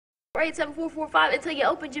848-7445 until you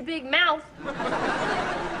opened your big mouth.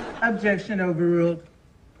 Objection overruled.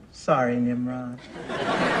 Sorry, Nimrod.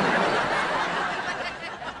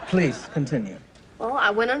 Please, continue. Well, I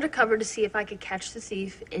went undercover to see if I could catch the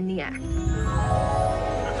thief in the act.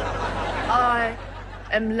 I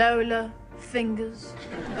am Lola Fingers,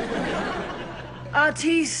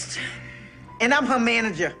 artiste. And I'm her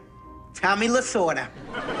manager, Tommy Lasorda.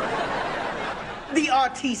 The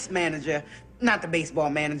artiste manager, not the baseball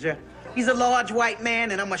manager. He's a large white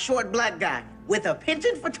man, and I'm a short black guy with a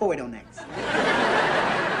penchant for turtlenecks.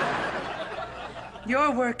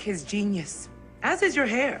 Your work is genius, as is your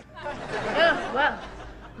hair. Oh, well,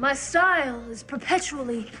 my style is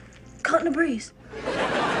perpetually caught in a breeze.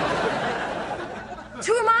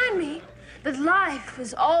 To remind me that life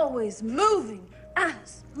is always moving,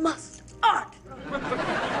 as must art.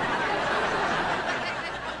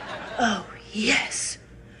 Oh, yes.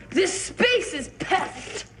 This space is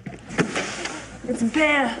perfect. It's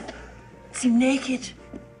bare. Seem naked.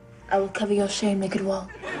 I will cover your shame-naked wall.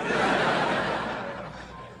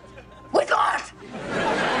 With art!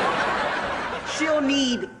 She'll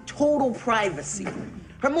need total privacy.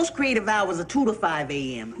 Her most creative hours are 2 to 5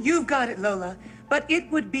 a.m. You've got it, Lola. But it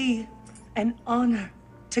would be an honor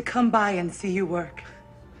to come by and see you work.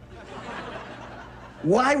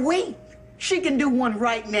 Why wait? She can do one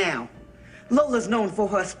right now. Lola's known for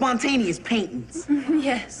her spontaneous paintings.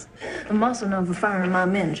 Yes. I'm also known for firing my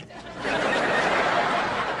manager.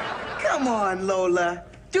 Come on, Lola.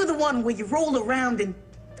 Do the one where you roll around and...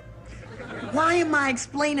 Why am I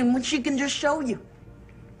explaining when she can just show you?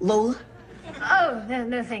 Lola? Oh,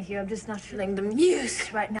 no, thank you. I'm just not feeling the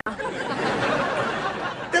muse right now.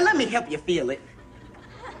 Then let me help you feel it.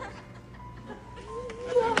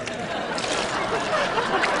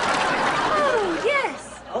 Oh,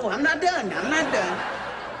 yes. Oh, I'm not done. I'm not done.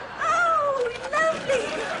 Oh, lovely.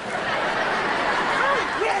 Oh,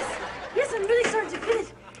 yes. Yes, I'm really starting to feel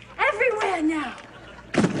it everywhere now.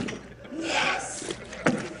 Yes.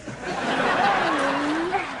 Oh,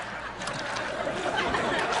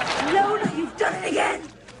 Lola, you've done it again.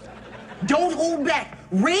 Don't hold back.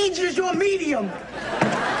 Rage is your medium.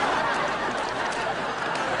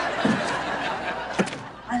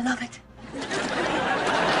 I love it.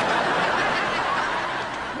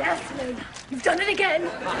 Yes, Lola, you've done it again.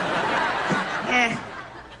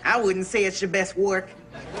 I wouldn't say it's your best work.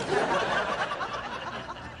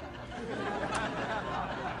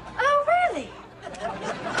 Oh, really?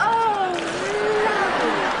 Oh,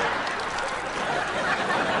 lovely.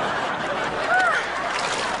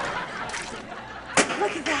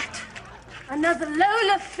 Look at that. Another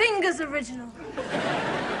Lola Fingers original.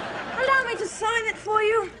 Allow me to sign it for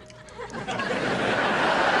you.